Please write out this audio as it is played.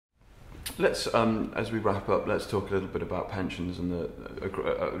Let's, as we wrap up, let's talk a little bit about pensions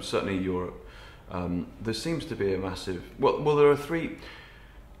and certainly Europe. There seems to be a massive. Well, there are three.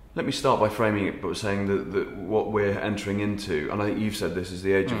 Let me start by framing it, but saying that what we're entering into, and I think you've said this, is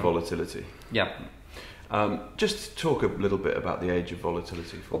the age of volatility. Yeah. Just talk a little bit about the age of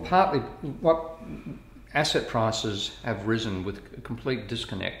volatility. Well, partly what asset prices have risen with a complete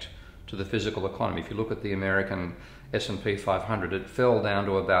disconnect to the physical economy. If you look at the American S&P 500, it fell down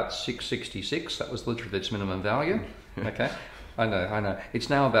to about 666. That was literally its minimum value. Okay, I know. It's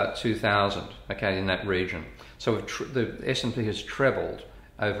now about 2,000. Okay, in that region. So the S&P has trebled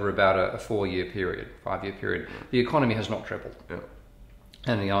over about a 5-year period. The economy has not trebled. Yeah.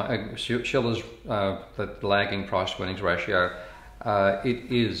 And Shiller's the lagging price to earnings ratio,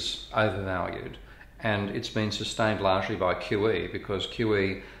 it is overvalued, and it's been sustained largely by QE, because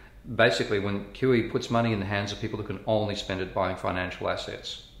QE, basically when QE puts money in the hands of people who can only spend it buying financial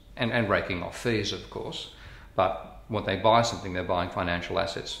assets, and raking off fees, of course, but when they buy something, they're buying financial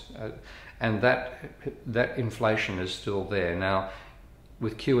assets, and that inflation is still there. Now,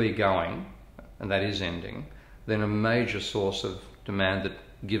 with QE going, and that is ending, then a major source of demand that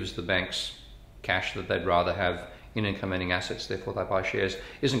gives the banks cash that they'd rather have in income earning assets, therefore they buy shares,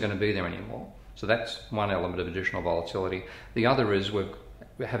 isn't going to be there anymore. So that's one element of additional volatility. The other is we're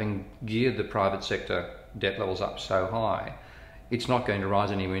having geared the private sector debt levels up so high, it's not going to rise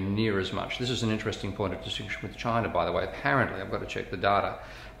anywhere near as much. This is an interesting point of distinction with China, by the way. Apparently, I've got to check the data,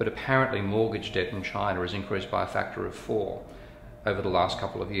 but apparently mortgage debt in China has increased by a factor of 4 over the last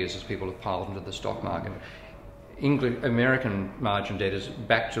couple of years as people have piled into the stock market. American margin debt is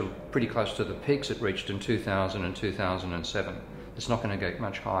back to pretty close to the peaks it reached in 2000 and 2007. It's not going to get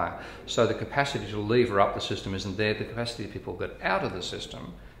much higher. So the capacity to lever up the system isn't there. The capacity of people to get out of the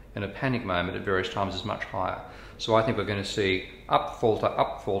system in a panic moment at various times is much higher. So I think we're going to see up falter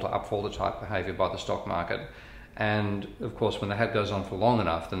type behaviour by the stock market. And of course, when that goes on for long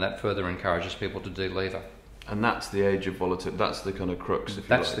enough, then that further encourages people to de-lever. And that's the age of volatility. That's the kind of crux, if you like.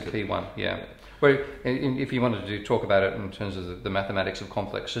 That's the key one, yeah. Well, if you wanted to talk about it in terms of the mathematics of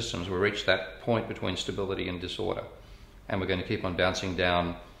complex systems, we reached that point between stability and disorder, and we're going to keep on bouncing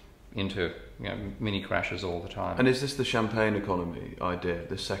down into mini crashes all the time. And is this the champagne economy idea,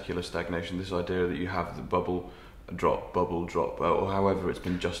 this secular stagnation, this idea that you have the bubble drop, or however it's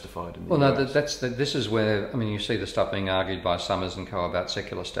been justified in the US? No, this is where, I mean, you see the stuff being argued by Summers and co about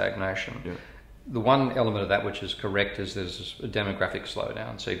secular stagnation. Yeah. The one element of that which is correct is there's a demographic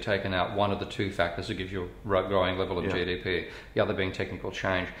slowdown. So you've taken out one of the two factors that gives you a growing level of GDP, the other being technical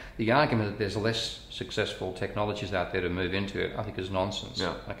change. The argument that there's less successful technologies out there to move into it, I think, is nonsense.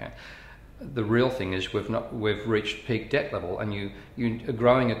 Yeah. Okay. The real thing is we've reached peak debt level, and a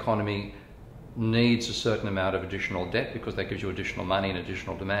growing economy needs a certain amount of additional debt because that gives you additional money and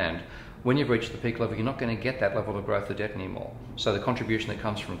additional demand. When you've reached the peak level, you're not going to get that level of growth of debt anymore. So the contribution that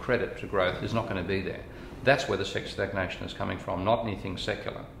comes from credit to growth is not going to be there. That's where the stagnation is coming from, not anything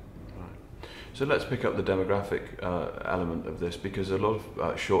secular. Right. So let's pick up the demographic element of this, because a lot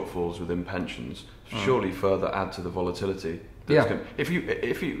of shortfalls within pensions surely further add to the volatility. If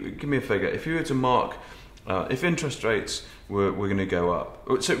you give me a figure, if you were to mark, if interest rates were going to go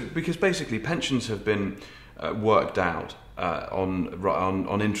up, so because basically pensions have been worked out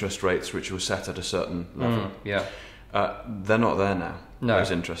on interest rates which were set at a certain level. They're not there now. No,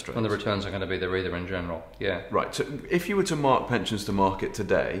 those interest rates. And the returns are going to be there either in general. Yeah. Right. So if you were to mark pensions to market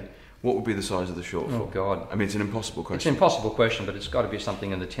today, what would be the size of the shortfall? Oh God. I mean, it's an impossible question. It's an impossible question, but it's got to be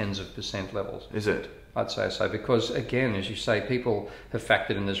something in the tens of % levels. Is it? I'd say so, because again, as you say, people have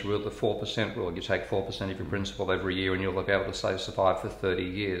factored in this rule, the 4% rule. You take 4% of your principal every year and you'll be able to survive for 30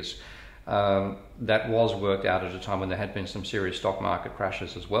 years. That was worked out at a time when there had been some serious stock market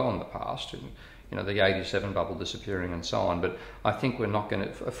crashes as well in the past, and the 87 bubble disappearing and so on. But I think we're not going to,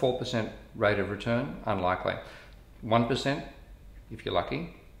 a 4% rate of return, unlikely. 1%, if you're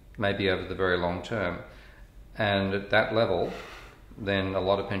lucky, maybe over the very long term. And at that level, then a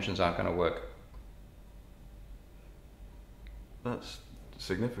lot of pensions aren't going to work. That's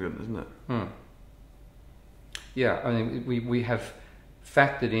significant, isn't it? Yeah, I mean, we have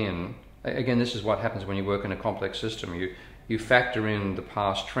factored in, again, this is what happens when you work in a complex system. You factor in the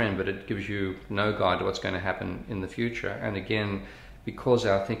past trend, but it gives you no guide to what's going to happen in the future. And again, because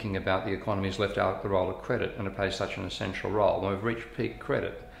our thinking about the economy has left out the role of credit, and it plays such an essential role, when we've reached peak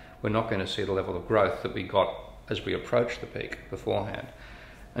credit, we're not going to see the level of growth that we got as we approach the peak beforehand.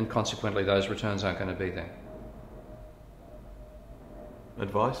 And consequently, those returns aren't going to be there.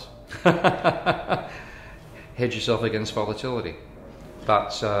 Advice? Hedge yourself against volatility.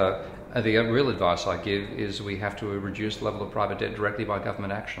 But the real advice I give is we have to reduce the level of private debt directly by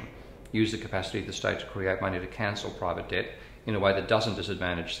government action. use the capacity of the state to create money to cancel private debt in a way that doesn't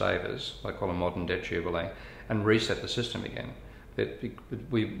disadvantage savers, I call a modern debt jubilee, and reset the system again. But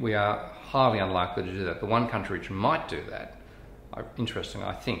we are highly unlikely to do that. The one country which might do that, interesting,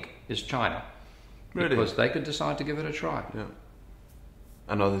 I think, is China. Really? Because they could decide to give it a try. Yeah.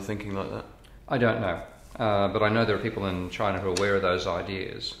 And are they thinking like that? I don't know. But I know there are people in China who are aware of those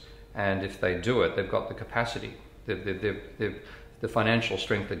ideas. And if they do it, they've got the capacity, the financial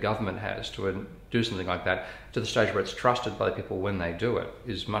strength the government has to do something like that, to the stage where it's trusted by the people when they do it,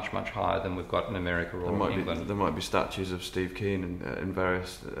 is much, much higher than we've got in America or England. There might be statues of Steve Keen in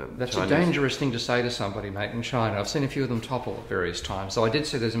various That's Chinese... a dangerous thing to say to somebody, mate, in China. I've seen a few of them topple at various times. So I did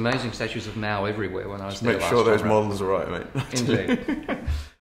see there's amazing statues of Mao everywhere when I was there last time. Make sure those models are right, mate. Indeed.